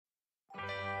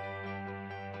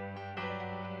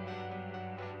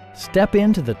Step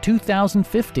into the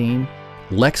 2015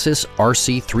 Lexus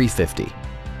RC 350.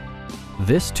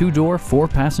 This two-door,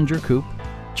 four-passenger coupe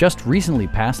just recently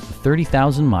passed the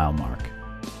 30,000-mile mark.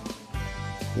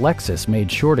 Lexus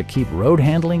made sure to keep road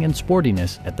handling and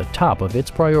sportiness at the top of its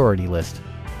priority list.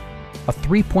 A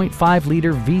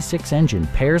 3.5-liter V6 engine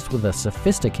pairs with a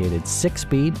sophisticated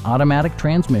 6-speed automatic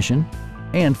transmission,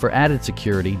 and for added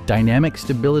security, dynamic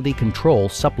stability control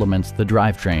supplements the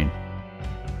drivetrain.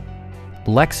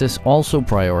 Lexus also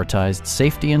prioritized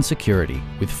safety and security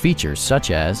with features such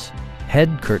as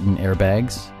head curtain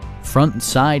airbags, front and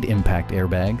side impact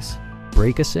airbags,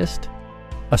 brake assist,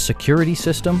 a security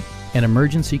system, an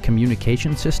emergency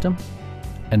communication system,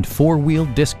 and four-wheel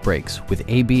disc brakes with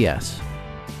ABS.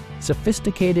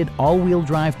 Sophisticated all-wheel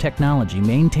drive technology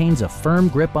maintains a firm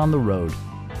grip on the road.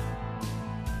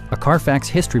 A Carfax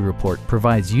history report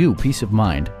provides you peace of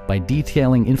mind by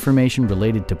detailing information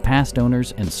related to past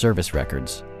owners and service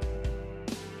records.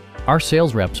 Our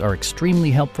sales reps are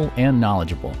extremely helpful and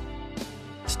knowledgeable.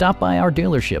 Stop by our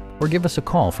dealership or give us a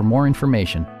call for more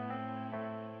information.